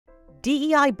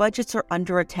DEI budgets are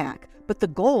under attack, but the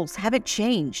goals haven't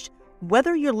changed.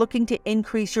 Whether you're looking to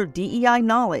increase your DEI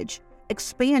knowledge,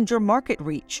 expand your market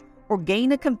reach, or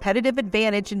gain a competitive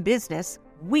advantage in business,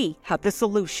 we have the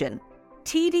solution.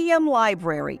 TDM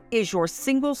Library is your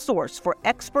single source for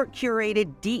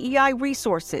expert-curated DEI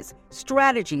resources,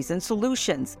 strategies, and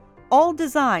solutions, all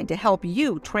designed to help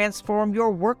you transform your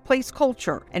workplace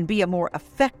culture and be a more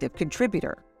effective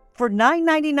contributor. For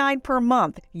 $9.99 per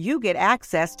month, you get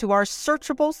access to our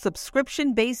searchable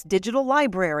subscription-based digital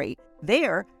library.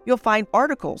 There, you'll find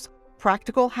articles,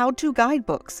 practical how-to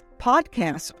guidebooks,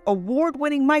 podcasts,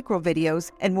 award-winning microvideos,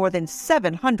 and more than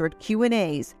 700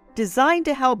 Q&As designed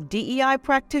to help DEI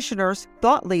practitioners,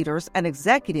 thought leaders, and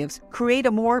executives create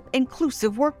a more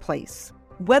inclusive workplace.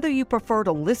 Whether you prefer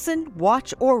to listen,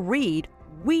 watch, or read,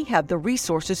 we have the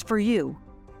resources for you.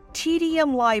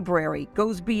 TDM Library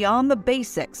goes beyond the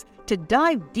basics to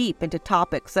dive deep into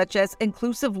topics such as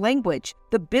inclusive language,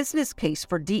 the business case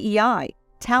for DEI,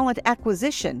 talent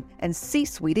acquisition, and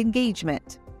C-suite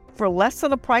engagement. For less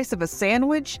than the price of a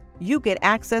sandwich, you get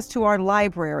access to our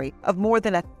library of more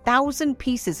than 1,000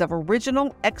 pieces of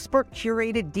original,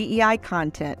 expert-curated DEI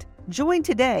content. Join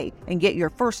today and get your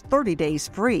first 30 days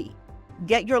free.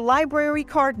 Get your library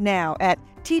card now at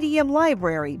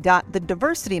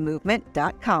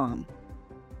tdmlibrary.thediversitymovement.com.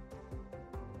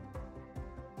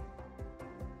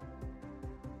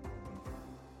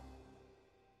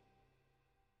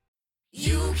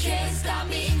 You can't stop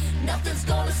me, nothing's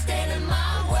gonna stand in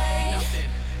my way.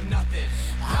 Nothing.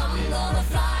 I'm gonna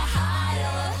fly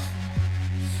higher.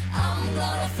 I'm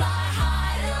gonna fly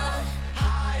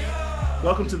higher.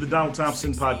 Welcome to the Donald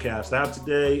Thompson Podcast. I have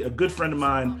today a good friend of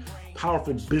mine,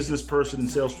 powerful business person and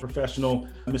sales professional,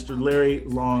 Mr. Larry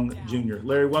Long Jr.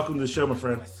 Larry, welcome to the show, my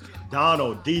friend.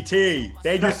 Donald, DT,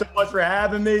 thank you so much for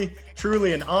having me.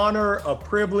 Truly an honor, a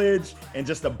privilege, and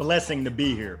just a blessing to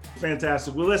be here.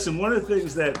 Fantastic. Well, listen, one of the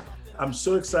things that I'm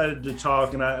so excited to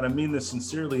talk, and I mean this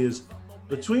sincerely, is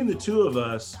between the two of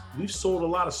us, we've sold a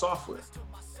lot of software.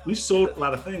 We've sold a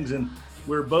lot of things, and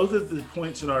we're both at the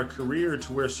points in our career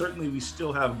to where certainly we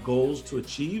still have goals to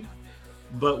achieve,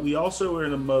 but we also are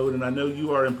in a mode, and I know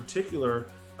you are in particular,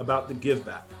 about the give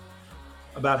back,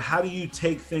 about how do you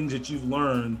take things that you've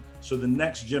learned so the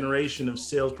next generation of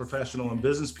sales professional and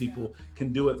business people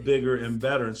can do it bigger and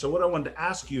better. And so what I wanted to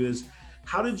ask you is,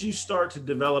 how did you start to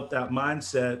develop that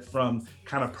mindset from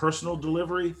kind of personal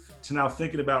delivery to now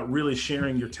thinking about really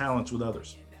sharing your talents with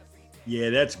others? Yeah,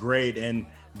 that's great. And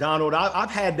Donald, I've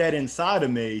had that inside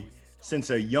of me since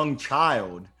a young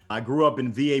child. I grew up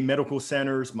in VA medical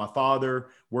centers. My father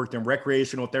worked in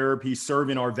recreational therapy,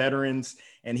 serving our veterans,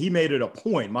 and he made it a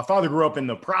point. My father grew up in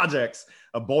the projects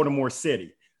of Baltimore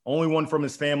City, only one from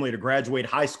his family to graduate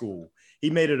high school. He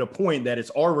made it a point that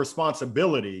it's our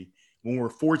responsibility when we're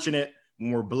fortunate,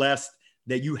 when we're blessed,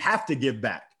 that you have to give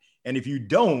back. And if you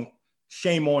don't,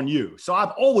 shame on you. So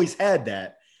I've always had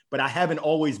that, but I haven't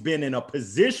always been in a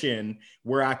position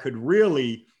where I could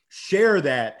really share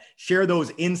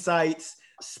those insights,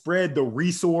 spread the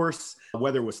resource,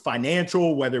 whether it was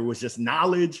financial, whether it was just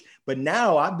knowledge. But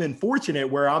now I've been fortunate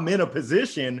where I'm in a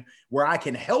position where I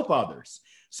can help others.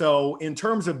 So in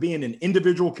terms of being an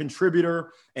individual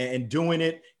contributor and doing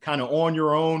it kind of on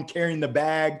your own, carrying the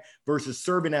bag versus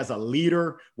serving as a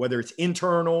leader, whether it's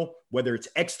internal, whether it's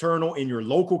external in your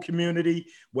local community,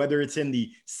 whether it's in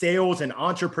the sales and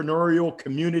entrepreneurial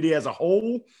community as a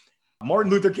whole,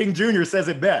 Martin Luther King Jr. says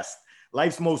it best.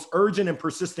 Life's most urgent and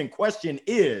persistent question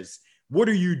is, what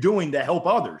are you doing to help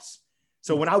others?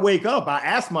 So when I wake up, I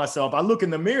ask myself, I look in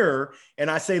the mirror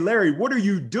and I say, Larry, what are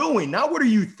you doing? Not what are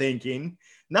you thinking?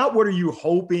 Not what are you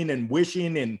hoping and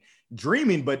wishing and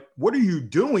dreaming, but what are you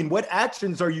doing? What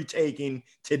actions are you taking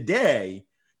today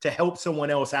to help someone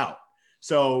else out?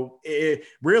 So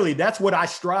really, that's what I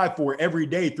strive for every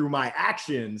day through my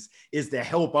actions, is to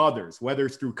help others, whether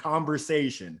it's through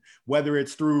conversation, whether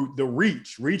it's through the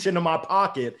reach into my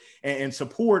pocket and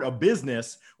support a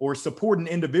business or support an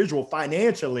individual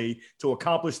financially to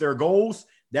accomplish their goals.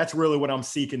 That's really what I'm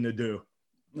seeking to do.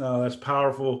 No, that's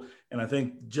powerful. And I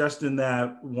think just in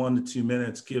that 1 to 2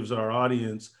 minutes gives our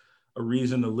audience a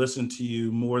reason to listen to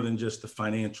you more than just the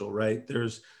financial, right?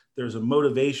 There's a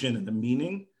motivation and a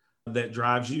meaning that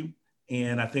drives you.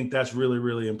 And I think that's really,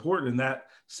 really important. And that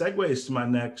segues to my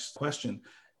next question.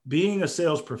 Being a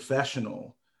sales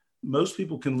professional, most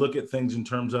people can look at things in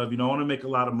terms of, I want to make a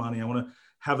lot of money. I want to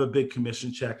have a big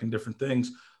commission check and different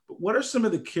things. But what are some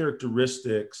of the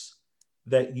characteristics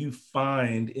that you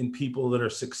find in people that are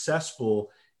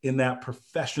successful in that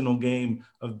professional game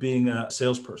of being a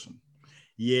salesperson?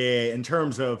 Yeah, in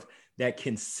terms of that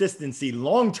consistency,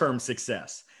 long-term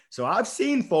success. So I've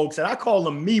seen folks, and I call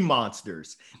them me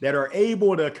monsters, that are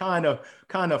able to kind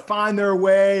of find their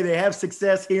way. They have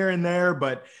success here and there,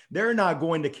 but they're not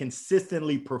going to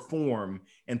consistently perform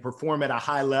at a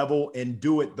high level and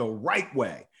do it the right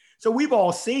way. So we've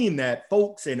all seen that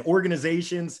folks and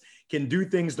organizations can do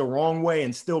things the wrong way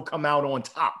and still come out on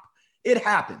top. It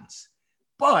happens.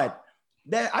 But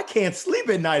that I can't sleep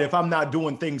at night if I'm not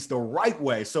doing things the right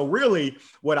way. So really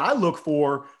what I look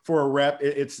for a rep,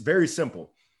 it's very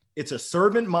simple. It's a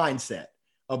servant mindset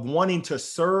of wanting to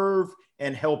serve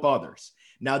and help others.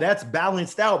 Now that's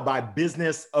balanced out by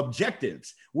business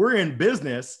objectives. We're in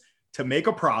business to make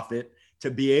a profit, to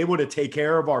be able to take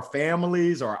care of our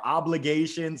families, our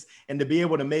obligations, and to be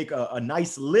able to make a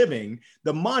nice living.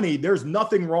 The money, there's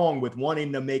nothing wrong with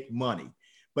wanting to make money.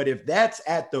 But if that's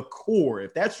at the core,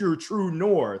 if that's your true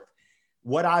north,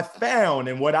 what I found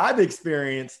and what I've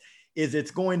experienced is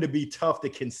it's going to be tough to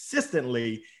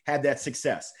consistently have that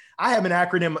success. I have an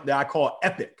acronym that I call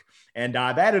EPIC, and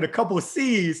I've added a couple of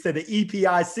C's to the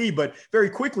EPIC, but very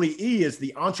quickly, E is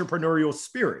the entrepreneurial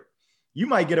spirit. You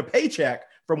might get a paycheck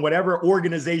from whatever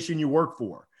organization you work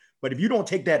for, but if you don't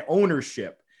take that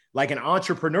ownership like an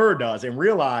entrepreneur does and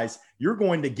realize you're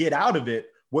going to get out of it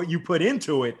what you put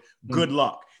into it, good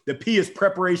luck. The P is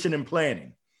preparation and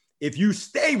planning. If you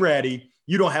stay ready,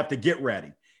 you don't have to get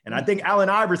ready. And I think Allen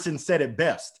Iverson said it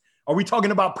best. Are we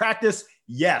talking about practice?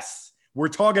 Yes, we're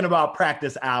talking about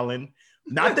practice, Allen,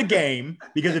 not the game,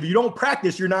 because if you don't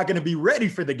practice, you're not going to be ready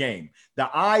for the game. The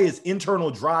I is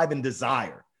internal drive and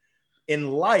desire.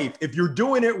 In life, if you're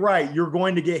doing it right, you're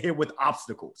going to get hit with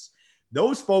obstacles.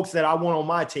 Those folks that I want on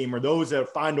my team are those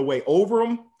that find a way over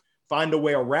them, find a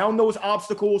way around those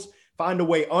obstacles, find a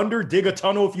way under, dig a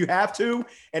tunnel if you have to.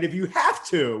 And if you have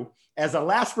to, as a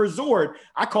last resort,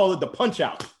 I call it the punch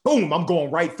out. Boom, I'm going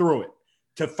right through it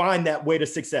to find that way to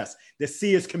success. The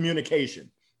C is communication.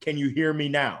 Can you hear me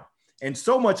now? And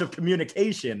so much of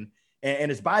communication, and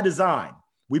it's by design.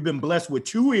 We've been blessed with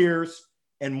 2 ears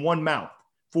and 1 mouth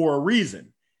for a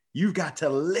reason. You've got to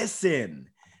listen.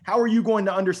 How are you going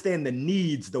to understand the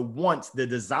needs, the wants, the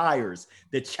desires,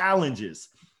 the challenges,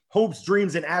 hopes,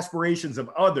 dreams, and aspirations of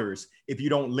others if you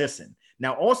don't listen?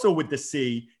 Now, also with the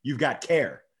C, you've got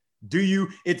care.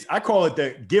 I call it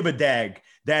the give a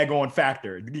daggone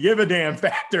factor, give a damn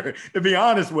factor, to be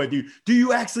honest with you. Do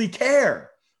you actually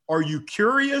care? Are you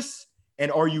curious?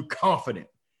 And are you confident?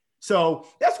 So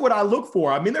that's what I look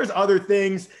for. I mean, there's other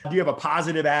things. Do you have a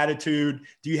positive attitude?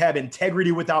 Do you have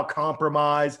integrity without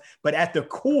compromise? But at the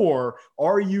core,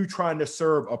 are you trying to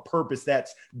serve a purpose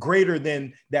that's greater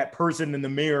than that person in the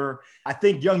mirror? I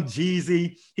think Young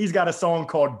Jeezy, he's got a song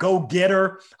called Go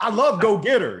Getter. I love go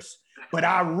getters, but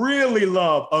I really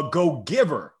love a go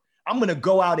giver. I'm going to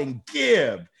go out and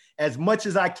give as much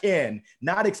as I can,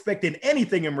 not expecting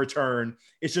anything in return.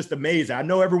 It's just amazing. I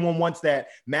know everyone wants that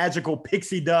magical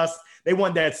pixie dust. They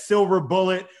want that silver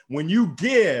bullet. When you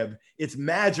give, it's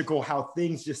magical how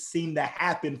things just seem to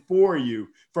happen for you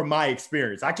from my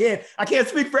experience. I can't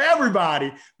speak for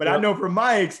everybody, but I know from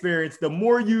my experience, the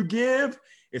more you give,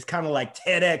 it's kind of like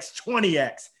 10x,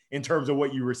 20x in terms of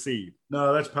what you receive.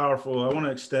 No, that's powerful. I want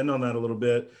to extend on that a little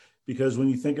bit, because when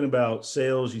you're thinking about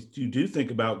sales, you do think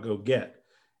about go get.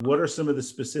 What are some of the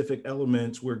specific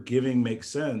elements where giving makes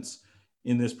sense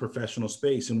in this professional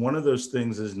space? And one of those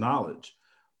things is knowledge.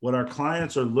 What our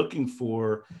clients are looking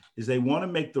for is they want to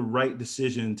make the right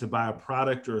decision to buy a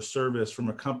product or a service from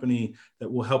a company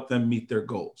that will help them meet their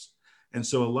goals. And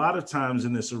so a lot of times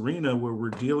in this arena where we're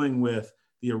dealing with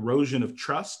the erosion of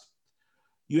trust,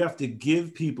 you have to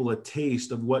give people a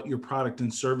taste of what your product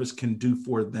and service can do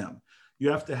for them. You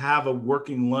have to have a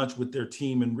working lunch with their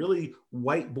team and really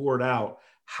whiteboard out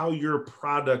how your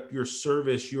product, your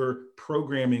service, your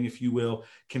programming, if you will,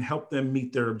 can help them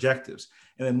meet their objectives.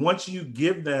 And then once you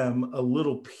give them a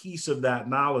little piece of that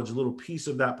knowledge, a little piece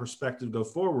of that perspective go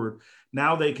forward,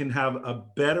 now they can have a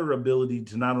better ability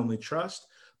to not only trust,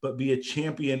 but be a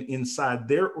champion inside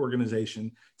their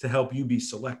organization to help you be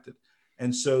selected.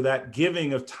 And so that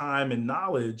giving of time and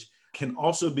knowledge can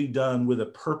also be done with a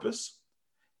purpose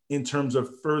in terms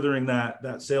of furthering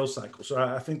that sales cycle. So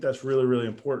I think that's really, really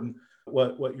important,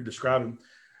 what you're describing.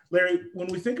 Larry, when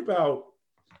we think about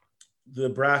the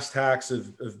brass tacks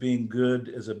of being good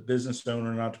as a business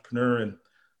owner and entrepreneur and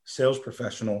sales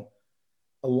professional,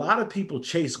 a lot of people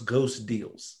chase ghost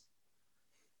deals,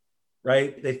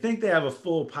 right? They think they have a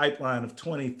full pipeline of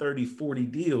 20, 30, 40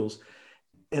 deals,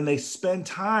 and they spend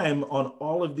time on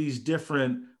all of these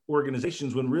different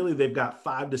organizations when really they've got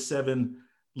 5 to 7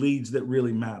 leads that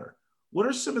really matter. What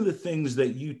are some of the things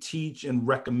that you teach and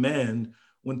recommend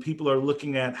when people are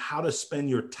looking at how to spend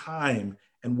your time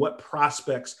and what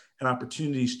prospects and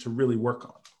opportunities to really work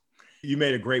on. You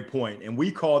made a great point. And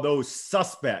we call those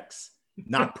suspects,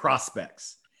 not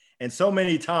prospects. And so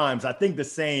many times, I think the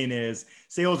saying is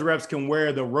sales reps can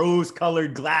wear the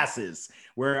rose-colored glasses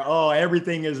where, oh,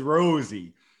 everything is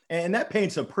rosy. And that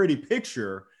paints a pretty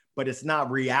picture, but it's not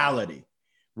reality.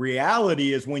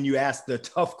 Reality is when you ask the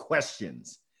tough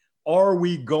questions. Are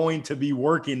we going to be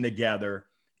working together?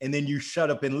 And then you shut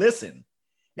up and listen.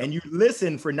 And you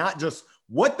listen for not just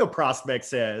what the prospect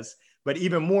says, but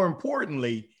even more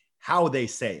importantly, how they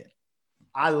say it.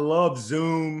 I love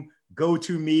Zoom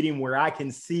GoToMeeting where I can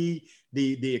see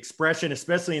the expression,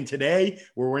 especially in today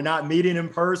where we're not meeting in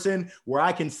person, where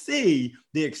I can see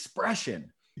the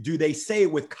expression. Do they say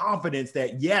it with confidence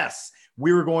that, yes,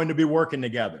 we're going to be working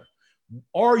together?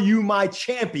 Are you my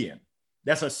champion?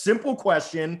 That's a simple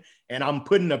question. And I'm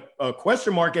putting a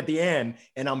question mark at the end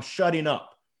and I'm shutting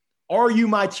up. Are you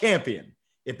my champion?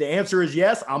 If the answer is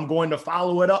yes, I'm going to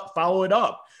follow it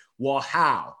up. Well,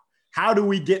 how? How do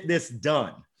we get this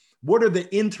done? What are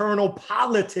the internal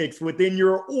politics within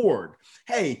your org?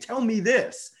 Hey, tell me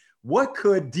this. What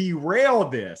could derail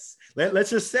this?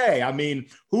 Let's just say, I mean,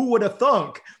 who would have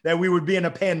thunk that we would be in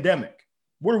a pandemic?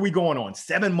 What are we going on?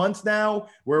 7 months now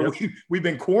where we've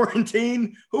been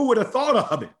quarantined? Who would have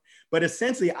thought of it? But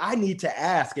essentially, I need to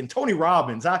ask, and Tony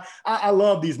Robbins, I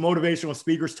love these motivational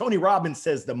speakers. Tony Robbins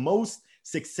says the most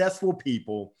successful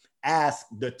people ask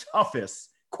the toughest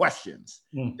questions.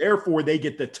 Therefore, they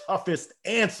get the toughest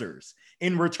answers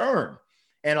in return.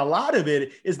 And a lot of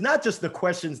it is not just the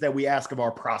questions that we ask of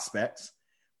our prospects,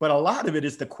 but a lot of it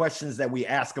is the questions that we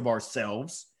ask of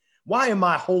ourselves. Why am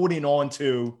I holding on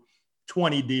to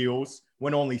 20 deals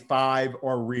when only 5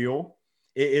 are real?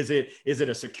 Is it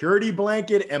a security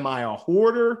blanket? Am I a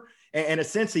hoarder? And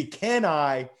essentially, can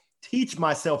I teach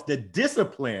myself the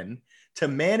discipline to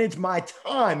manage my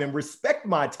time and respect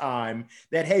my time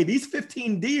that, hey, these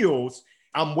 15 deals,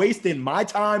 I'm wasting my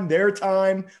time, their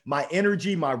time, my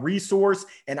energy, my resource,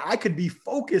 and I could be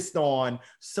focused on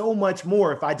so much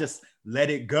more if I just let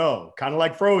it go. Kind of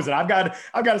like Frozen. I've got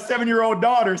a 7-year-old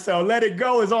daughter, so let it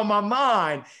go is on my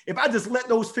mind. If I just let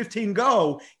those 15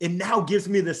 go, it now gives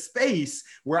me the space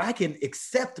where I can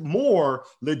accept more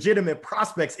legitimate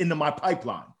prospects into my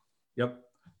pipeline. Yep.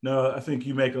 No, I think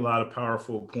you make a lot of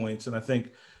powerful points. And I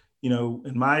think, in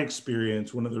my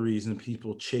experience, one of the reasons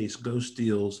people chase ghost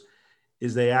deals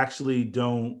is they actually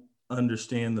don't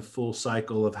understand the full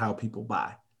cycle of how people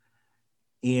buy.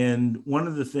 And one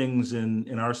of the things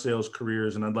in our sales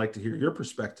careers, and I'd like to hear your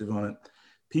perspective on it,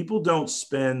 people don't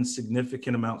spend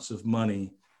significant amounts of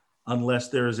money unless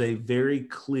there is a very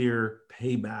clear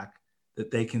payback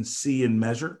that they can see and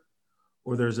measure,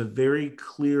 or there's a very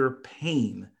clear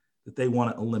pain that they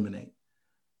want to eliminate,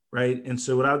 right? And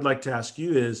so what I'd like to ask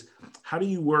you is, how do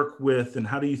you work with and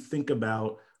how do you think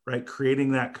about, right,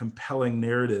 creating that compelling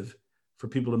narrative for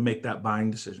people to make that buying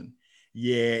decision?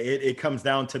 Yeah, it comes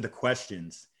down to the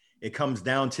questions. It comes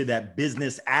down to that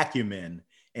business acumen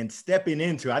and stepping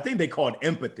into, I think they call it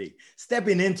empathy,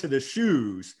 stepping into the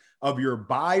shoes of your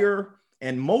buyer.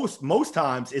 And most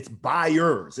times it's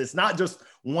buyers. It's not just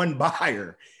one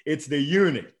buyer, it's the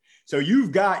unit. So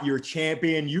you've got your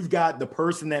champion, you've got the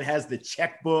person that has the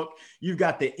checkbook, you've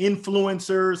got the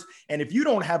influencers. And if you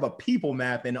don't have a people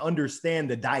map and understand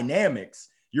the dynamics,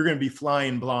 you're going to be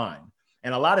flying blind.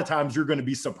 And a lot of times you're going to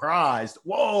be surprised.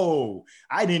 Whoa,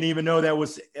 I didn't even know that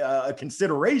was a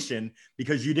consideration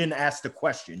because you didn't ask the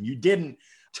question. You didn't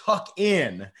tuck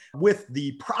in with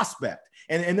the prospect.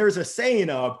 And there's a saying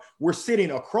of we're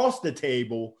sitting across the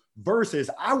table versus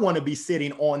I want to be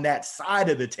sitting on that side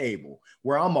of the table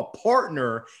where I'm a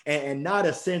partner and not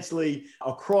essentially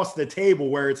across the table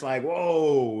where it's like,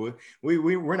 whoa,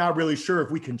 we're not really sure if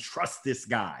we can trust this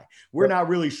guy. We're not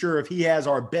really sure if he has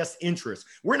our best interests.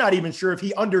 We're not even sure if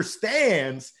he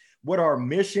understands what our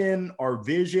mission, our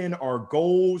vision, our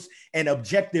goals, and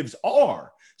objectives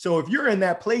are. So if you're in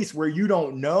that place where you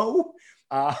don't know,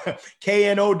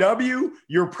 KNOW,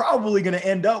 you're probably going to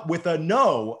end up with a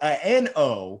no, a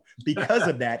NO because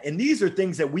of that. And these are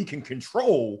things that we can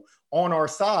control on our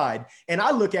side. And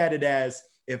I look at it as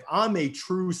if I'm a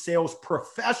true sales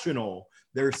professional,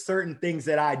 there's certain things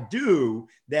that I do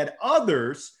that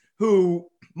others who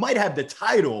might have the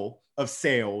title of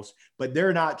sales, but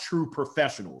they're not true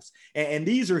professionals. And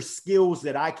these are skills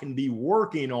that I can be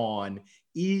working on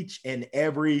each and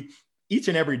every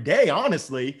day,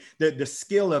 honestly, the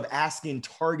skill of asking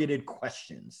targeted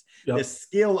questions, the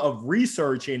skill of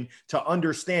researching to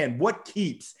understand what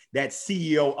keeps that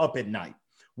CEO up at night.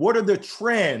 What are the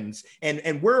trends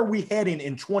and where are we heading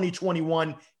in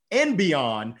 2021 and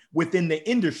beyond within the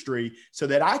industry so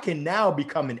that I can now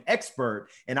become an expert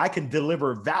and I can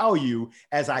deliver value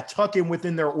as I tuck in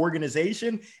within their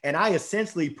organization. And I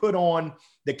essentially put on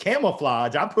the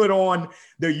camouflage, I put on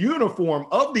the uniform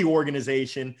of the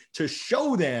organization to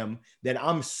show them that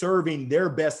I'm serving their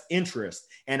best interest.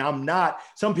 And I'm not,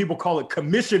 some people call it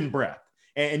commission breath.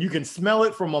 And you can smell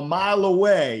it from a mile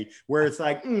away where it's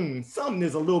like, something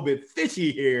is a little bit fishy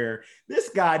here. This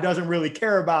guy doesn't really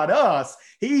care about us.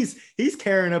 He's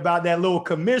caring about that little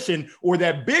commission or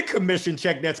that big commission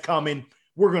check that's coming.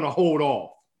 We're going to hold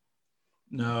off.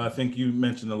 No, I think you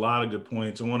mentioned a lot of good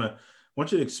points. I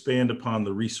want you to expand upon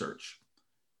the research,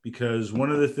 because one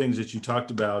of the things that you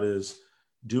talked about is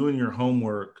doing your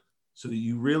homework so that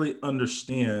you really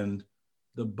understand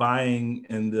the buying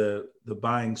and the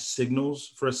buying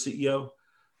signals for a CEO,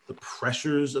 the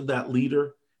pressures of that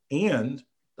leader, and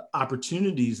the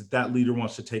opportunities that that leader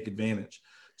wants to take advantage.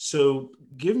 So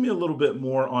give me a little bit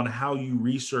more on how you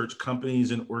research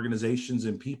companies and organizations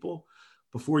and people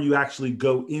before you actually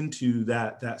go into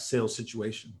that sales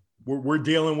situation. We're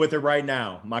dealing with it right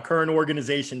now. My current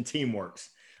organization, Teamworks.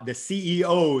 The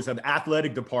CEOs of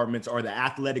athletic departments are the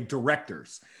athletic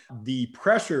directors. The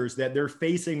pressures that they're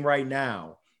facing right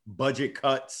now, budget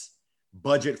cuts,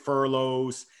 budget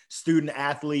furloughs, student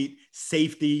athlete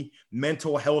safety,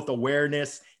 mental health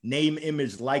awareness, name,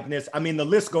 image, likeness. I mean, the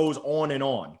list goes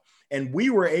on. And we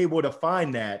were able to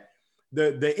find that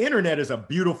the internet is a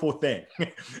beautiful thing.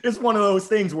 It's one of those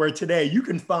things where today you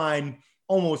can find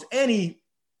almost any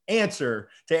answer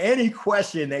to any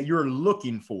question that you're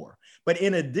looking for. But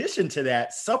in addition to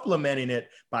that, supplementing it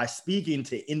by speaking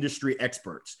to industry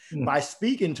experts, by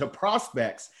speaking to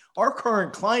prospects. Our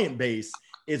current client base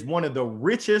is one of the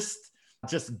richest,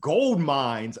 just gold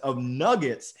mines of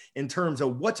nuggets in terms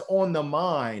of what's on the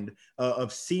mind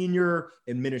of senior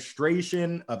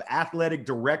administration, of athletic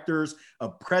directors,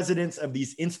 of presidents of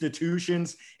these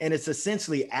institutions. And it's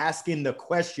essentially asking the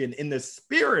question in the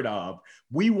spirit of,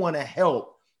 we want to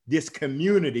help this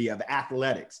community of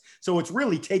athletics. So it's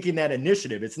really taking that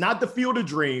initiative. It's not the field of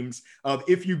dreams of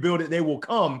if you build it, they will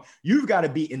come. You've got to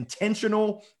be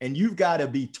intentional and you've got to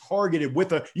be targeted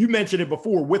you mentioned it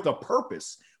before, with a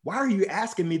purpose. Why are you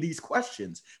asking me these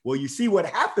questions? Well, you see, what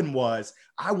happened was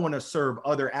I want to serve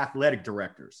other athletic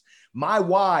directors. My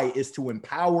why is to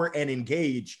empower and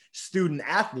engage student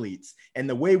athletes. And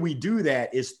the way we do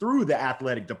that is through the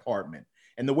athletic department.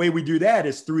 And the way we do that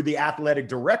is through the athletic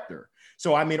director.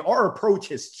 So, I mean, our approach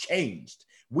has changed.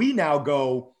 We now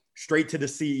go straight to the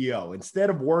CEO.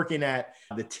 Instead of working at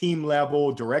the team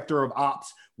level, director of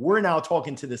ops, we're now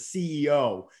talking to the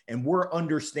CEO and we're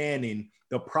understanding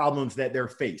the problems that they're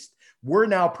faced. We're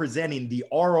now presenting the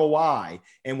ROI.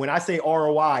 And when I say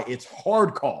ROI, it's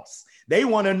hard costs. They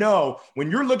want to know,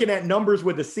 when you're looking at numbers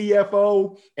with a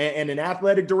CFO and an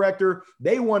athletic director,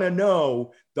 they want to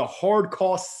know the hard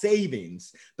cost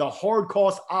savings, the hard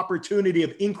cost opportunity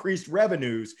of increased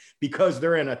revenues, because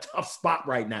they're in a tough spot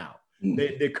right now.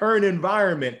 The current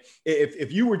environment,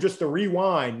 if you were just to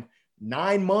rewind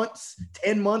 9 months,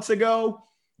 10 months ago,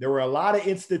 there were a lot of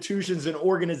institutions and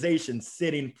organizations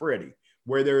sitting pretty,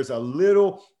 where there's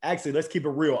actually, let's keep it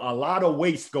real, a lot of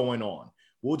waste going on.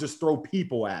 We'll just throw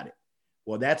people at it.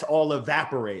 Well, that's all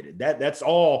evaporated. That's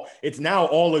all. It's now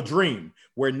all a dream,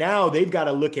 where now they've got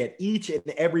to look at each and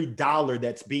every dollar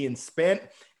that's being spent,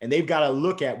 and they've got to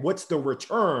look at what's the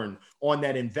return on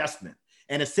that investment.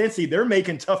 And essentially, they're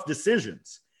making tough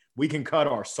decisions. We can cut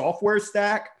our software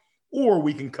stack, or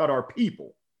we can cut our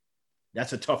people.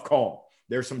 That's a tough call.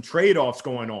 There's some trade-offs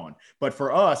going on. But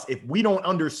for us, if we don't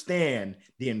understand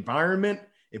the environment,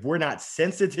 if we're not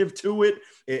sensitive to it,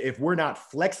 if we're not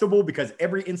flexible, because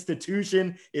every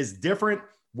institution is different,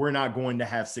 we're not going to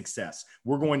have success.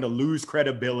 We're going to lose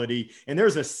credibility. And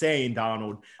there's a saying,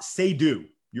 Donald, say-do,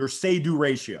 your say-do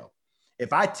ratio.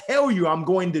 If I tell you I'm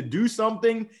going to do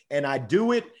something and I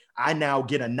do it, I now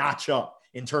get a notch up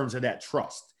in terms of that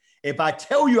trust. If I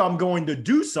tell you I'm going to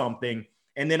do something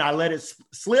and then I let it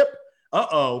slip,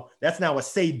 that's now a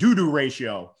say-do-do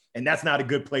ratio. And that's not a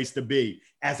good place to be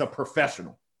as a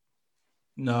professional.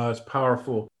 No, it's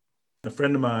powerful. A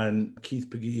friend of mine, Keith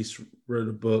Pegues, wrote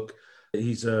a book.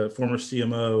 He's a former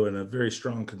CMO and a very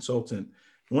strong consultant.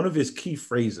 One of his key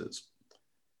phrases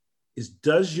is,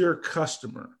 does your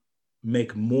customer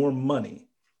make more money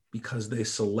because they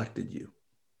selected you?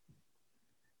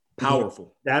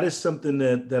 Powerful. That is something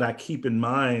that I keep in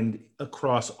mind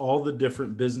across all the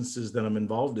different businesses that I'm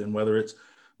involved in, whether it's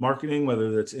marketing,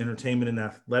 whether that's entertainment and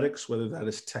athletics, whether that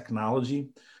is technology,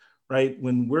 right?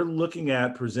 When we're looking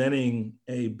at presenting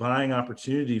a buying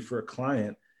opportunity for a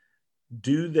client,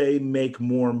 do they make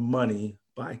more money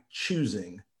by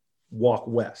choosing Walk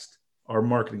West, our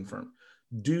marketing firm?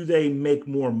 Do they make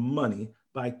more money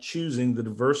by choosing the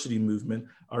diversity movement,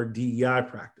 our DEI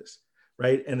practice,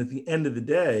 right? And at the end of the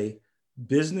day,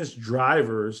 business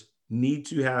drivers need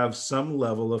to have some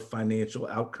level of financial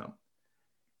outcome.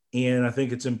 And I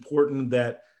think it's important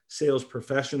that sales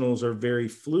professionals are very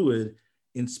fluid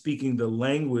in speaking the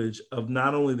language of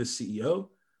not only the CEO,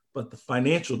 but the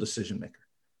financial decision maker,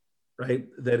 right?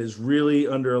 That is really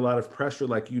under a lot of pressure,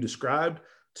 like you described,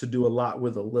 to do a lot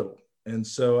with a little. And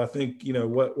so I think,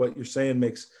 what you're saying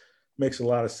makes a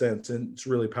lot of sense, and it's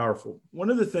really powerful. One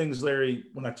of the things, Larry,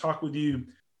 when I talk with you,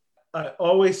 I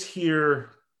always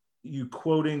hear you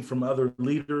quoting from other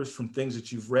leaders, from things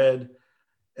that you've read,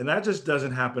 and that just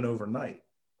doesn't happen overnight.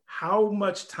 How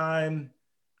much time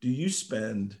do you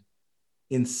spend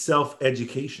in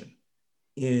self-education,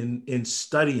 in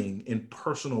studying, in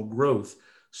personal growth,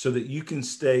 so that you can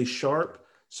stay sharp,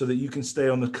 so that you can stay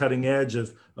on the cutting edge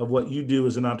of what you do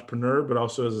as an entrepreneur, but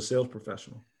also as a sales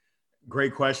professional?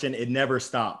 Great question. It never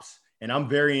stops. And I'm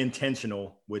very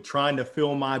intentional with trying to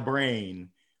fill my brain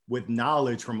with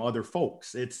knowledge from other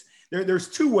folks. There's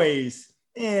two ways.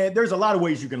 There's a lot of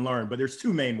ways you can learn, but there's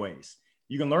two main ways.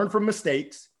 You can learn from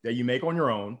mistakes that you make on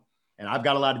your own. And I've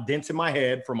got a lot of dents in my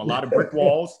head from a lot of brick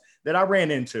walls that I ran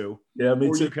into. Yeah, me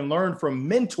or too. You can learn from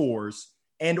mentors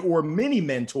and or mini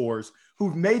mentors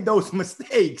who've made those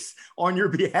mistakes on your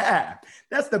behalf.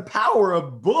 That's the power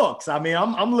of books. I mean,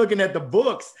 I'm looking at the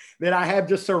books that I have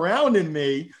just surrounding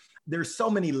me. There's so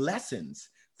many lessons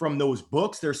from those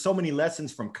books. There's so many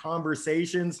lessons from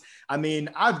conversations. I mean,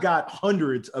 I've got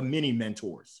hundreds of mini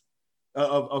mentors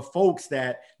of folks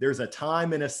that there's a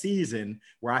time and a season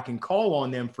where I can call on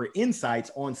them for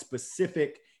insights on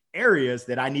specific areas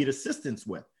that I need assistance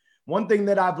with. One thing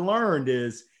that I've learned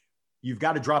is you've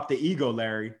got to drop the ego,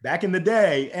 Larry. Back in the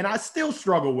day, and I still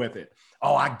struggle with it.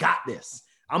 Oh, I got this.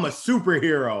 I'm a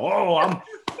superhero. Oh, I'm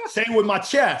saying with my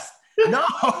chest.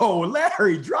 No,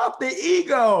 Larry, drop the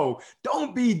ego.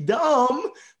 Don't be dumb.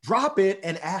 Drop it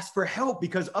and ask for help,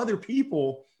 because other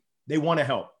people, they want to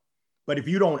help. But if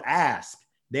you don't ask,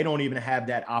 they don't even have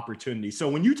that opportunity. So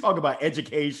when you talk about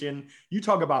education, you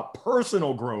talk about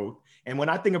personal growth. And when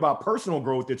I think about personal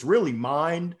growth, it's really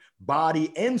mind,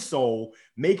 body, and soul,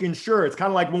 making sure it's kind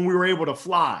of like when we were able to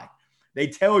fly. They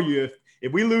tell you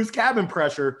if we lose cabin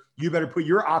pressure, you better put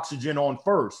your oxygen on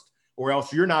first, or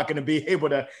else you're not going to be able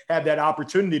to have that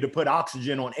opportunity to put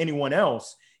oxygen on anyone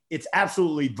else. It's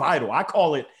absolutely vital. I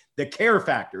call it the care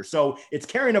factor. So it's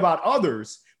caring about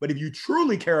others. But if you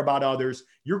truly care about others,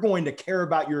 you're going to care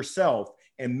about yourself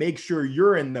and make sure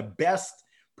you're in the best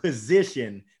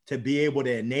position to be able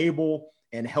to enable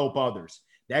and help others.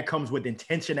 That comes with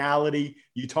intentionality.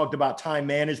 You talked about time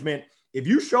management. If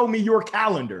you show me your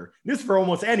calendar, this is for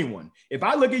almost anyone. If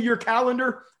I look at your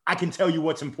calendar, I can tell you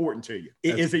what's important to you.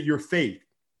 Is it your faith?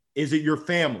 Is it your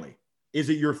family?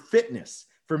 Is it your fitness?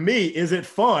 For me, is it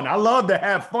fun? I love to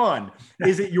have fun.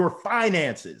 Is it your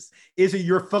finances? Is it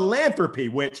your philanthropy?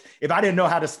 Which, if I didn't know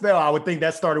how to spell, I would think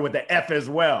that started with the F as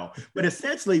well. But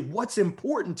essentially, what's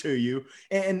important to you?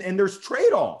 And there's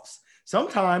trade-offs.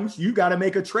 Sometimes you got to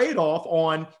make a trade-off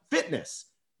on fitness.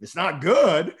 It's not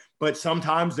good, but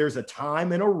sometimes there's a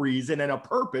time and a reason and a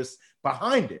purpose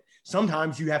behind it.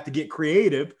 Sometimes you have to get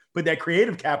creative, put that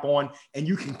creative cap on, and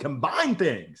you can combine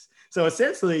things. So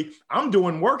essentially, I'm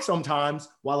doing work sometimes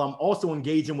while I'm also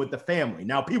engaging with the family.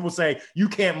 Now, people say you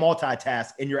can't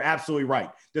multitask, and you're absolutely right.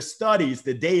 The studies,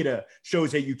 the data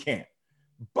shows that you can't.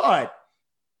 But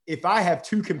if I have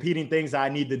two competing things I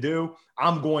need to do,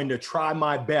 I'm going to try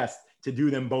my best to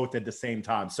do them both at the same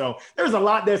time. So there's a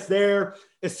lot that's there.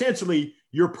 Essentially,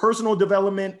 your personal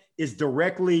development is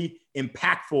directly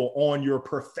impactful on your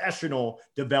professional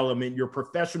development, your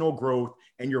professional growth,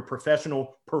 and your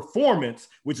professional performance,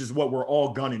 which is what we're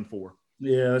all gunning for.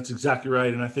 Yeah, that's exactly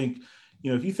right. And I think,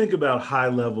 if you think about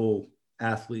high-level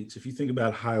athletes, if you think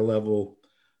about high-level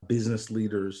business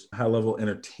leaders, high-level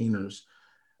entertainers,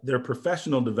 their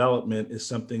professional development is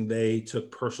something they took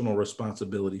personal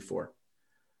responsibility for.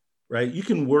 Right? You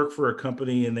can work for a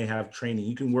company and they have training.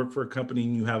 You can work for a company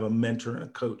and you have a mentor and a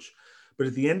coach. But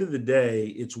at the end of the day,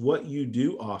 it's what you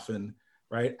do often,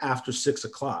 right? After 6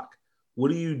 o'clock.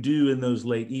 What do you do in those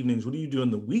late evenings? What do you do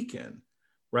in the weekend,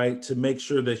 right? To make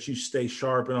sure that you stay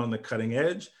sharp and on the cutting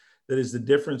edge. That is the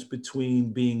difference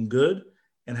between being good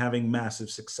and having massive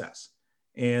success.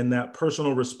 And that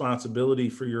personal responsibility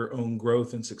for your own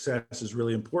growth and success is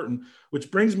really important,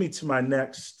 which brings me to my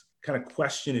next kind of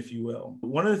question, if you will.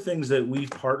 One of the things that we've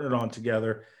partnered on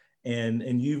together,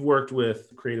 and you've worked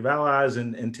with Creative Allies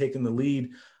and taken the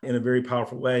lead in a very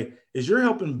powerful way, is you're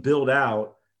helping build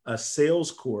out a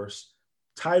sales course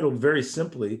titled very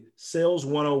simply Sales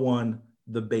 101,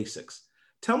 The Basics.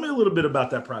 Tell me a little bit about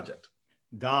that project.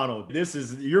 Donald,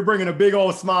 you're bringing a big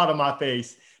old smile to my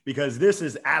face because this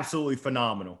is absolutely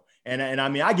phenomenal. And I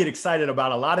mean, I get excited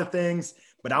about a lot of things,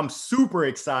 but I'm super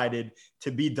excited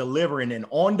to be delivering an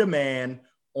on-demand,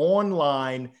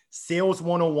 online Sales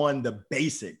 101, The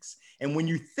Basics. And when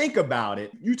you think about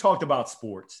it, you talked about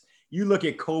sports. You look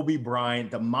at Kobe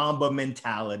Bryant, the Mamba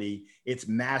mentality, it's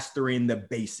mastering the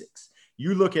basics.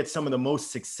 You look at some of the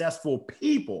most successful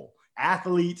people,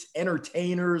 athletes,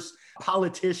 entertainers,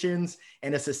 politicians,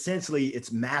 and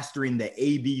it's mastering the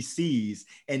ABCs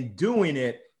and doing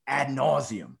it ad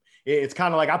nauseum. It's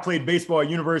kind of like I played baseball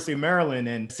at University of Maryland,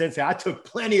 and since I took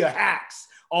plenty of hacks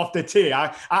off the tee.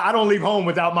 I don't leave home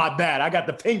without my bat. I got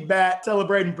the pink bat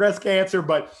celebrating breast cancer,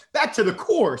 but back to the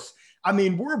course. I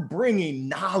mean, we're bringing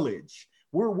knowledge.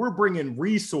 We're bringing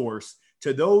resource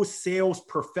to those sales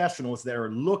professionals that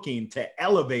are looking to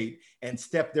elevate and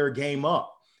step their game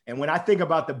up. And when I think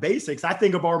about the basics, I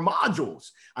think of our modules.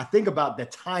 I think about the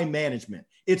time management.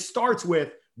 It starts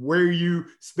with where you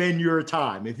spend your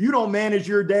time. If you don't manage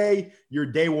your day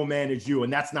will manage you.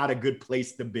 And that's not a good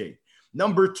place to be.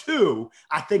 Number two,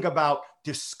 I think about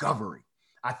discovery.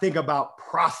 I think about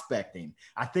prospecting.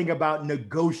 I think about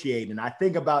negotiating. I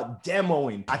think about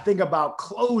demoing. I think about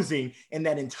closing in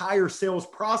that entire sales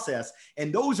process.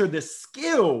 And those are the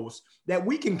skills that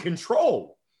we can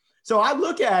control. So I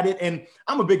look at it, and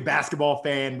I'm a big basketball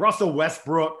fan. Russell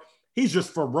Westbrook, he's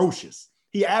just ferocious.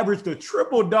 He averaged a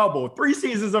triple-double 3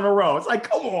 seasons in a row. It's like,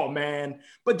 come on, man.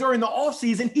 But during the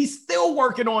offseason, he's still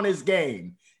working on his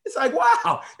game. It's like,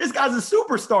 wow, this guy's a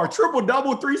superstar,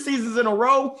 triple-double 3 seasons in a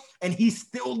row, and he's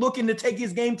still looking to take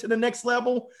his game to the next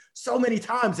level so many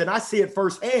times. And I see it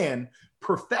firsthand.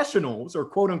 Professionals, or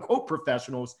quote-unquote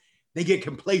professionals, they get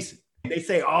complacent. They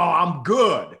say, oh, I'm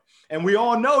good. And we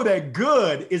all know that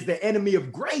good is the enemy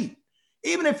of great.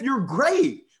 Even if you're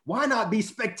great, why not be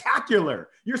spectacular?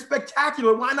 You're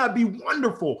spectacular. Why not be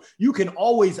wonderful? You can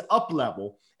always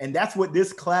up-level. And that's what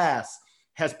this class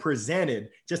has presented,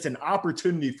 just an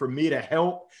opportunity for me to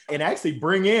help and actually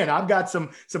bring in. I've got some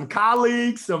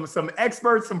colleagues, some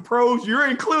experts, some pros. You're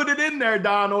included in there,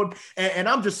 Donald. And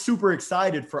I'm just super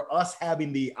excited for us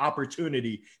having the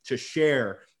opportunity to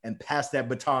share and pass that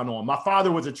baton on. My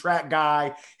father was a track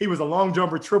guy. He was a long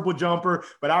jumper, triple jumper,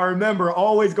 but I remember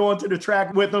always going to the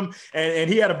track with him, and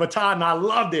he had a baton, and I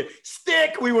loved it.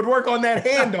 Stick, we would work on that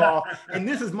handoff. And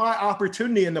this is my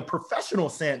opportunity in the professional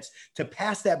sense to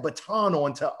pass that baton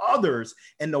on to others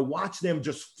and to watch them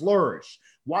just flourish,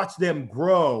 watch them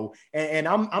grow. And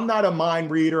I'm not a mind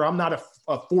reader. I'm not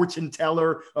a fortune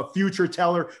teller, a future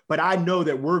teller, but I know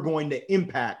that we're going to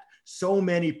impact so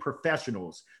many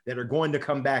professionals that are going to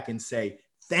come back and say,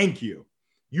 thank you.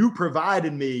 You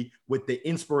provided me with the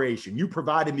inspiration. You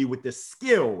provided me with the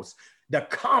skills, the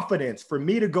confidence for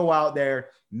me to go out there,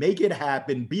 make it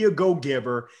happen, be a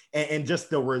go-giver, and just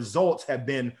the results have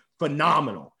been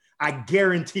phenomenal. I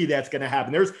guarantee that's going to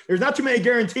happen. There's not too many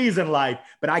guarantees in life,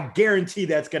 but I guarantee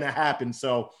that's going to happen.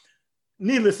 So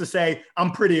needless to say,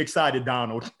 I'm pretty excited,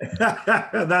 Donald.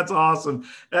 That's awesome.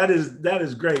 That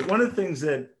is great. One of the things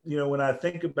that, when I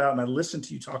think about and I listen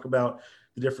to you talk about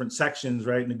the different sections,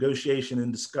 right? Negotiation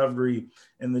and discovery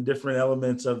and the different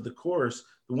elements of the course,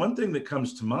 the one thing that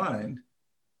comes to mind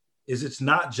is it's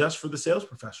not just for the sales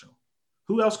professional.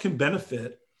 Who else can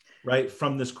benefit, right,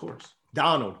 from this course?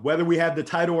 Donald, whether we have the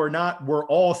title or not, we're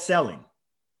all selling.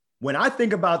 When I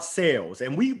think about sales,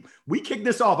 and we kick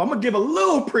this off, I'm going to give a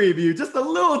little preview, just a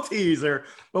little teaser.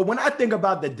 But when I think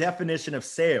about the definition of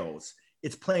sales,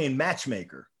 it's playing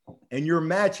matchmaker. And you're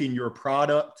matching your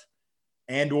product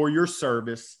and or your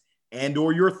service and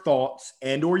or your thoughts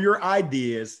and or your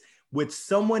ideas with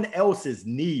someone else's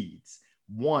needs,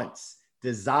 wants,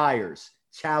 desires,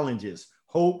 challenges,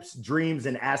 hopes, dreams,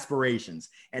 and aspirations.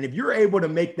 And if you're able to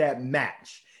make that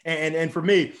match, and for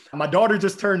me, my daughter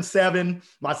just turned 7.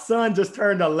 My son just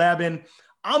turned 11.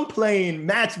 I'm playing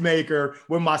matchmaker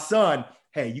with my son.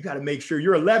 Hey, you got to make sure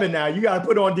you're 11 now. You got to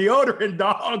put on deodorant,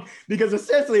 dog, because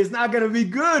essentially it's not going to be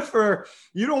good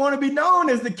you don't want to be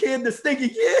known as the stinky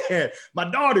kid. My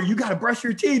daughter, you got to brush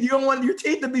your teeth. You don't want your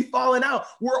teeth to be falling out.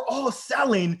 We're all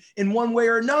selling in one way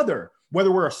or another,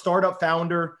 whether we're a startup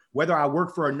founder, whether I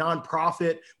work for a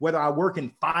nonprofit, whether I work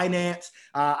in finance.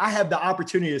 I have the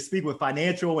opportunity to speak with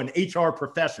financial and HR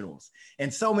professionals.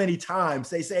 And so many times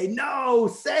they say, no,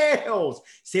 sales.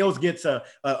 Sales gets a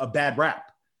bad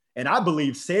rap. And I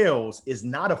believe sales is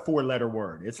not a 4-letter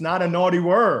word. It's not a naughty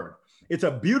word. It's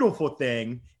a beautiful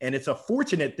thing, and it's a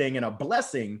fortunate thing and a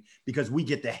blessing because we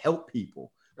get to help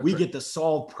people. We get to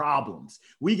solve problems.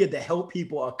 We get to help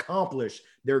people accomplish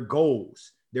their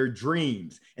goals, their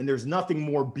dreams. And there's nothing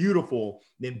more beautiful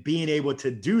than being able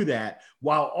to do that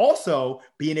while also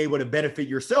being able to benefit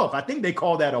yourself. I think they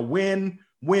call that a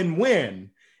win-win-win.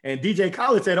 And DJ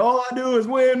Khaled said, all I do is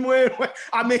win, win, win.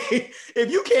 I mean,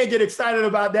 if you can't get excited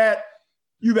about that,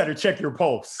 you better check your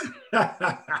pulse.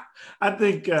 I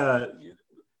think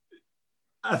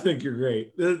you're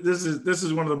great. This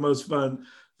is one of the most fun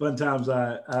times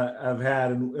I've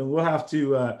had, and we'll have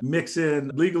to mix in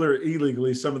legal or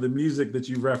illegally some of the music that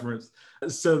you referenced,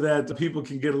 so that people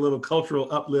can get a little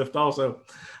cultural uplift also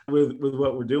with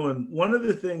what we're doing. One of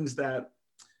the things that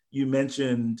you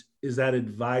mentioned is that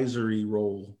advisory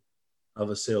role of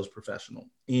a sales professional,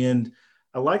 and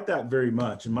I like that very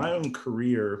much. In my own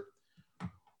career,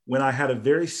 when I had a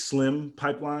very slim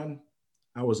pipeline,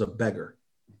 I was a beggar.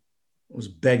 I was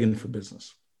begging for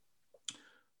business.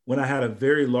 When I had a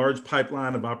very large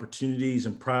pipeline of opportunities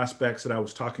and prospects that I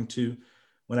was talking to,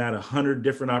 when I had 100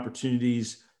 different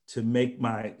opportunities to make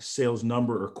my sales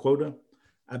number or quota,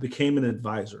 I became an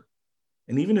advisor.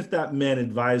 And even if that meant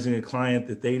advising a client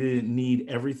that they didn't need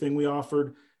everything we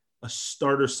offered, a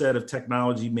starter set of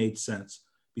technology made sense,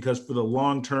 because for the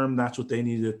long term, that's what they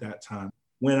needed at that time.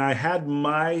 When I had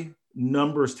my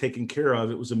numbers taken care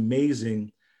of, it was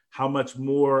amazing how much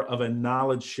more of a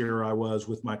knowledge share I was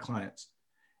with my clients.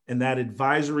 And that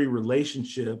advisory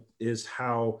relationship is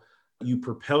how you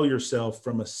propel yourself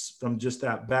from just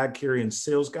that bag carrying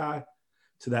sales guy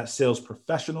to that sales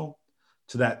professional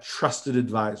to that trusted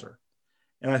advisor.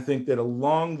 And I think that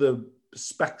along the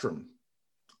spectrum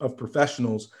of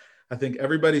professionals, I think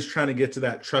everybody's trying to get to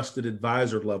that trusted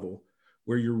advisor level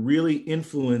where you're really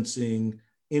influencing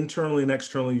internally and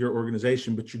externally your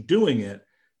organization, but you're doing it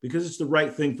because it's the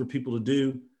right thing for people to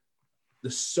do.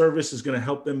 The service is going to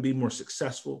help them be more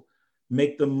successful,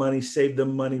 make them money, save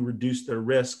them money, reduce their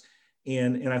risk.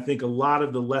 And I think a lot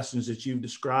of the lessons that you've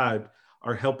described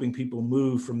are helping people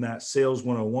move from that sales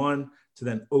 101 to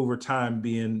then over time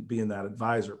being that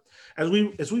advisor. As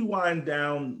we wind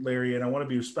down, Larry, and I want to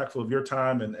be respectful of your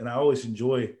time, and I always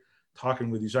enjoy talking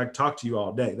with you, so I can talk to you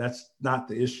all day. That's not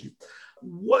the issue.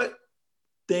 What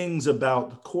things about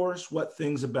the course, what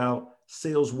things about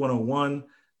Sales 101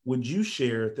 would you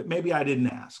share that maybe I didn't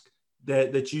ask,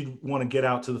 that you'd want to get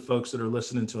out to the folks that are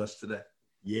listening to us today?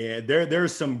 Yeah,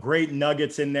 there's some great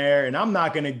nuggets in there, and I'm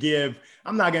not gonna give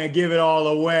it all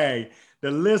away.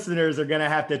 The listeners are gonna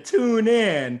have to tune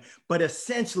in, but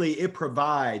essentially it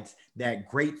provides that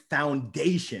great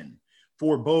foundation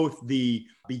for both the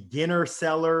beginner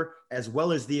seller as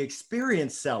well as the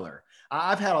experienced seller.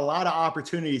 I've had a lot of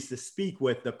opportunities to speak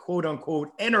with the quote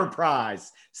unquote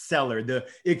enterprise seller, the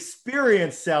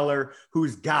experienced seller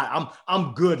who's got,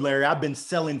 I'm good, Larry. I've been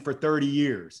selling for 30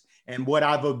 years. And what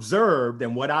I've observed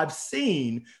and what I've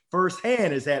seen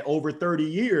firsthand is that over 30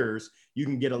 years, you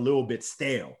can get a little bit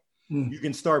stale. You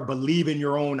can start believing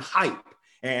your own hype.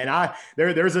 And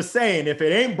there's a saying, if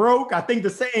it ain't broke, I think the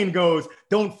saying goes,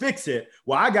 don't fix it.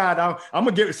 Well, I'm going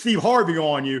to get Steve Harvey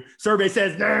on you. Survey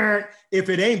says, nah, if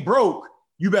it ain't broke,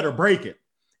 you better break it.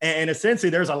 And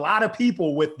essentially, there's a lot of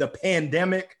people with the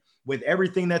pandemic, with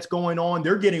everything that's going on,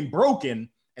 they're getting broken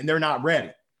and they're not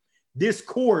ready. This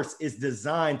course is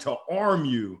designed to arm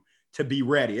you to be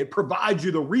ready. It provides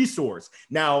you the resource.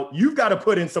 Now, you've got to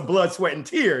put in some blood, sweat, and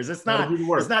tears. It's not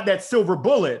that silver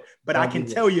bullet, but I can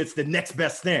tell you it's the next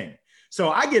best thing.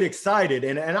 So I get excited,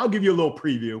 and I'll give you a little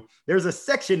preview. There's a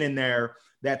section in there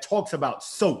that talks about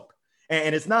soap.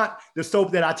 And it's not the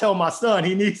soap that I tell my son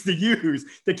he needs to use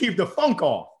to keep the funk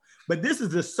off. But this is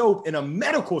the soap in a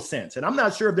medical sense. And I'm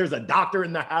not sure if there's a doctor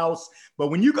in the house, but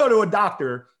when you go to a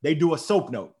doctor, they do a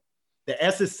soap note. The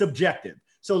S is subjective.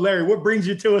 So Larry, what brings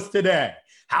you to us today?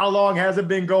 How long has it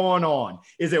been going on?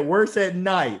 Is it worse at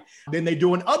night? Then they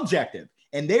do an objective,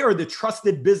 and they are the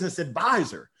trusted business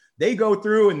advisor. They go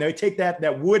through and they take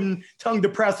that wooden tongue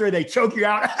depressor, they choke you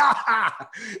out.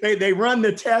 They run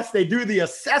the test, they do the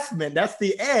assessment. That's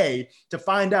the A, to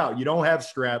find out you don't have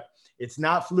strep. It's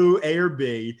not flu A or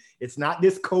B. It's not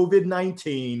this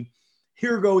COVID-19.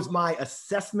 Here goes my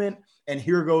assessment, and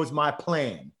here goes my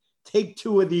plan. Take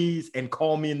 2 of these and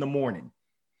call me in the morning.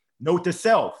 Note to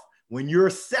self, when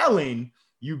you're selling,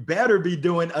 you better be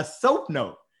doing a soap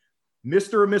note.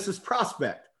 Mr. or Mrs.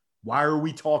 Prospect, why are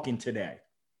we talking today?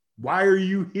 Why are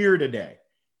you here today?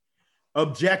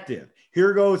 Objective,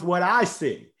 here goes what I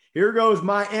see. Here goes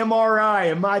my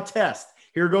MRI and my test.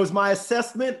 Here goes my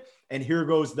assessment, and here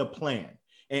goes the plan.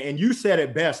 And you said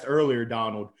it best earlier,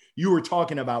 Donald. You were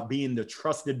talking about being the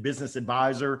trusted business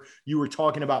advisor. You were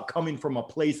talking about coming from a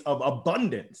place of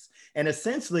abundance. And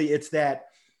essentially, it's that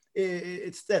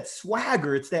It's that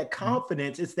swagger. It's that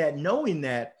confidence. It's that knowing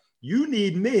that you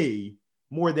need me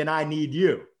more than I need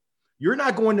you. You're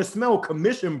not going to smell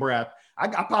commission breath. I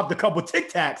popped a couple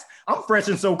Tic Tacs. I'm fresh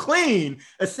and so clean.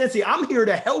 Essentially, I'm here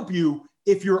to help you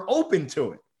if you're open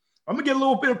to it. I'm gonna get a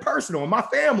little bit personal. In my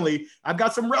family, I've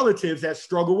got some relatives that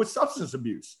struggle with substance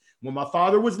abuse. When my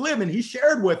father was living, he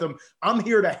shared with them, I'm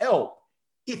here to help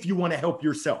if you want to help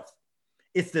yourself.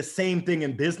 It's the same thing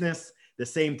in business, the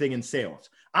same thing in sales.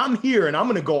 I'm here and I'm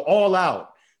going to go all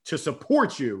out to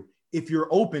support you if you're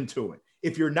open to it.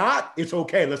 If you're not, it's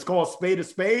okay. Let's call a spade a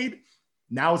spade.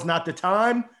 Now is not the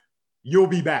time. You'll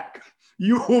be back.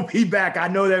 You will be back. I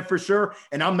know that for sure.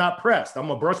 And I'm not pressed. I'm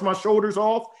going to brush my shoulders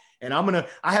off and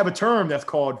I have a term that's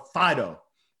called FIDO.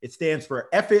 It stands for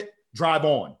F it, drive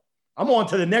on. I'm on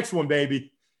to the next one,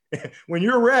 baby. When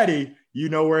you're ready, you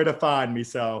know where to find me.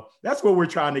 So that's what we're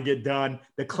trying to get done.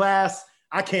 The class,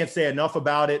 I can't say enough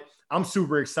about it. I'm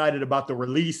super excited about the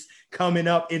release coming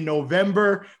up in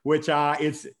November, which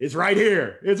it's right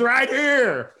here. It's right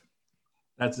here.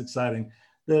 That's exciting.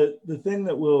 The thing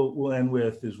that we'll end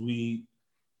with is we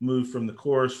move from the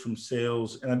course, from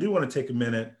sales, and I do want to take a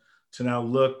minute to now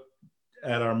look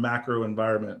at our macro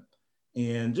environment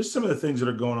and just some of the things that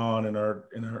are going on in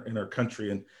our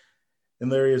country. And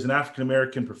Larry, as an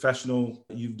African-American professional,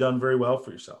 you've done very well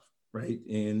for yourself, right?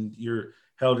 And you're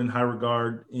held in high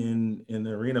regard in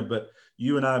the arena. But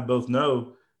you and I both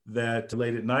know that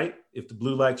late at night, if the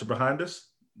blue lights are behind us,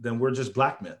 then we're just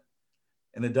black men.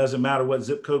 And it doesn't matter what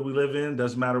zip code we live in,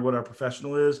 doesn't matter what our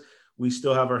professional is, we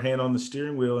still have our hand on the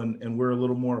steering wheel and we're a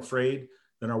little more afraid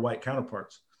than our white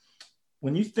counterparts.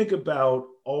 When you think about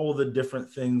all the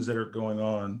different things that are going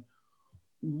on,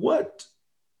 what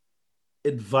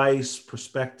advice,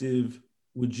 perspective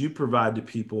would you provide to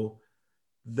people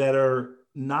that are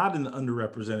not in the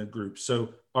underrepresented groups,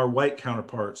 so our white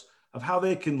counterparts, of how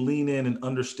they can lean in and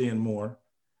understand more,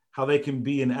 how they can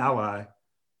be an ally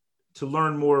to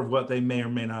learn more of what they may or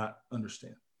may not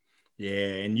understand? Yeah,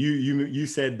 and you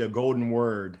said the golden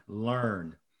word,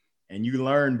 learn. And you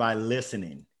learn by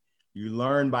listening. You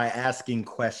learn by asking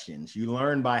questions. You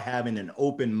learn by having an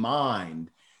open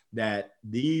mind that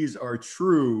these are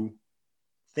true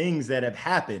things that have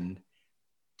happened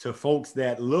to folks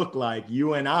that look like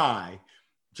you and I,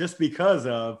 just because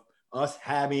of us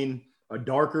having a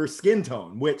darker skin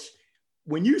tone, which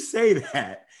when you say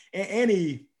that,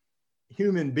 any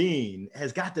human being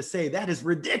has got to say that is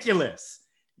ridiculous.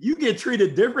 You get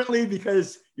treated differently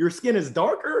because your skin is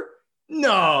darker?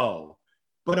 No.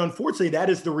 But unfortunately, that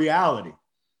is the reality.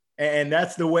 And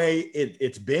that's the way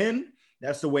it's been.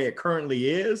 That's the way it currently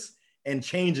is. And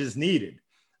change is needed.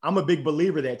 I'm a big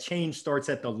believer that change starts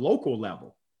at the local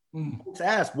level. Folks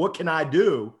ask, what can I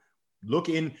do? Look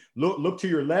to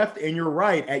your left and your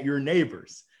right at your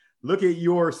neighbors. Look at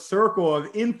your circle of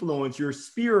influence, your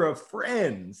sphere of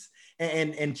friends,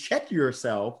 and check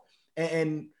yourself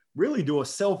and really do a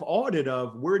self-audit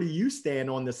of where do you stand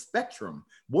on the spectrum?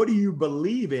 What do you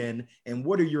believe in and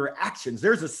what are your actions?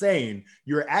 There's a saying,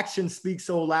 your actions speak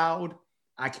so loud,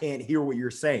 I can't hear what you're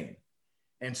saying.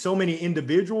 And so many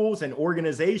individuals and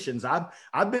organizations,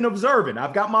 I've been observing.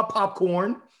 I've got my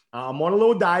popcorn. I'm on a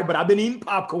little diet, but I've been eating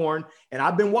popcorn and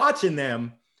I've been watching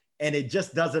them, and it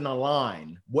just doesn't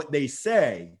align what they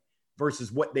say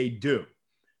versus what they do.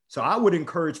 So I would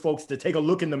encourage folks to take a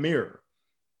look in the mirror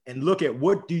and look at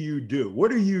what do you do?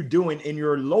 What are you doing in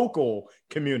your local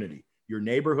community, your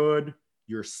neighborhood,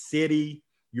 your city,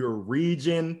 your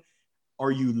region?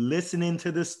 Are you listening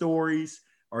to the stories?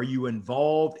 Are you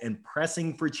involved and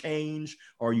pressing for change?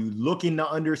 Are you looking to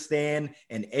understand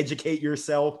and educate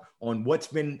yourself on what's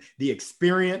been the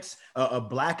experience of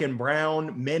Black and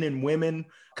brown men and women,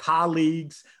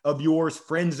 colleagues of yours,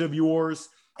 friends of yours,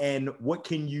 and what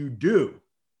can you do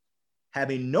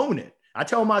having known it? I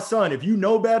tell my son, if you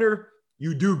know better,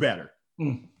 you do better.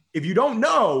 If you don't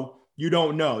know, you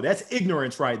don't know. That's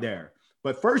ignorance right there.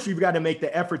 But first, you've got to make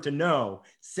the effort to know.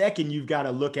 Second, you've got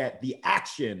to look at the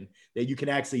action that you can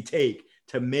actually take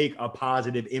to make a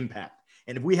positive impact.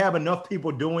 And if we have enough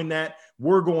people doing that,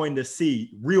 we're going to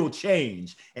see real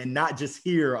change and not just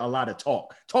hear a lot of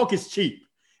talk. Talk is cheap.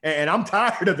 And I'm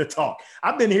tired of the talk.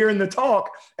 I've been hearing the talk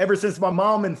ever since my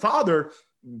mom and father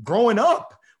growing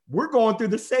up. We're going through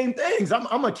the same things.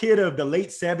 I'm a kid of the late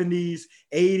 70s,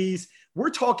 80s. We're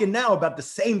talking now about the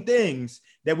same things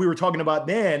that we were talking about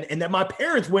then and that my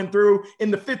parents went through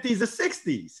in the 50s or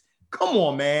 60s. Come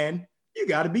on, man. You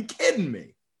got to be kidding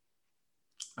me.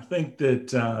 I think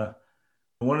that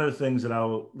one of the things that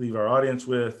I'll leave our audience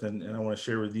with, and I want to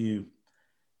share with you,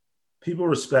 people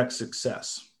respect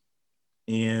success.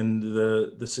 And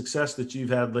the success that you've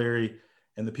had, Larry,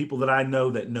 and the people that I know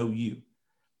that know you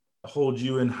hold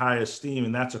you in high esteem.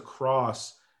 And that's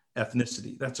across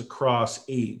ethnicity, that's across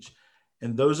age.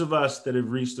 And those of us that have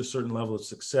reached a certain level of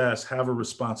success have a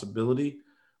responsibility,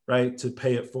 right, to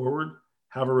pay it forward,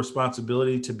 have a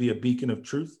responsibility to be a beacon of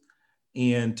truth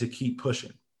and to keep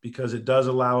pushing, because it does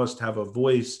allow us to have a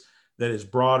voice that is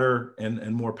broader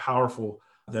and more powerful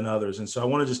than others. And so I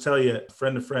want to just tell you,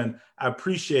 friend to friend, I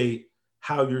appreciate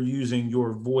how you're using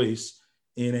your voice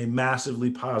in a massively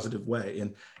positive way.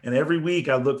 And every week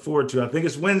I look forward to, I think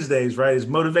it's Wednesdays, right? It's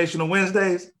Motivational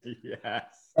Wednesdays. Yes.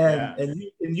 And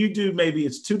you do, maybe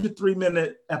it's 2 to 3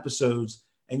 minute episodes,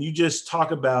 and you just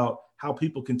talk about how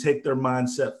people can take their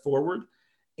mindset forward.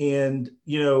 And,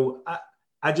 you know,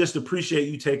 I just appreciate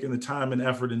you taking the time and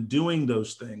effort in doing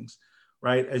those things,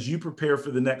 right? As you prepare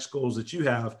for the next goals that you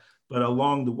have, but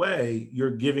along the way,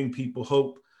 you're giving people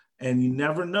hope, and you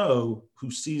never know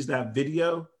who sees that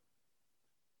video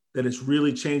that it's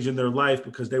really changing their life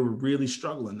because they were really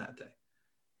struggling that day.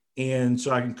 And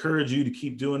so I encourage you to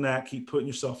keep doing that, keep putting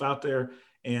yourself out there.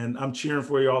 And I'm cheering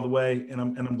for you all the way. And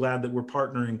I'm glad that we're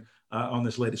partnering on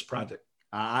this latest project.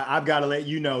 I've got to let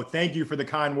you know, thank you for the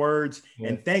kind words. Yeah.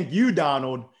 And thank you,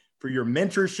 Donald, for your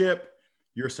mentorship,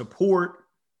 your support,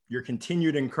 your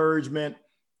continued encouragement.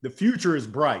 The future is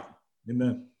bright.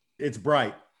 Amen. It's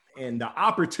bright. And the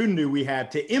opportunity we have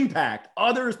to impact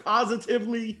others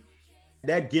positively,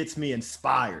 that gets me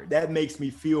inspired. That makes me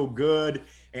feel good.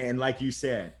 And like you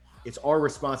said, it's our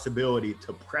responsibility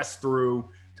to press through,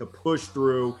 to push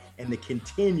through, and to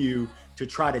continue to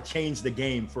try to change the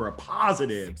game for a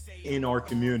positive in our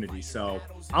community. So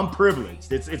I'm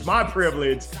privileged. It's my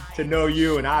privilege to know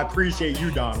you, and I appreciate you,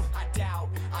 Donald. I doubt,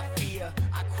 I fear,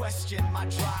 I question my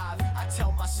drive. I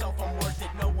tell myself I'm worth it.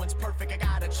 No one's perfect. I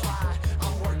gotta try.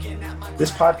 I'm working at my. This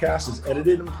podcast is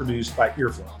edited and produced by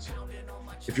Earfluence.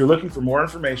 If you're looking for more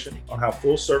information on how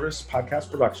full service podcast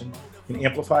production can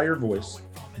amplify your voice,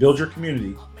 build your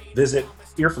community, visit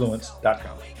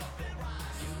earfluence.com.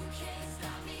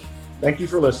 Thank you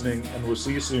for listening, and we'll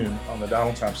see you soon on the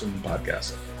Donald Thompson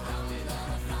Podcast.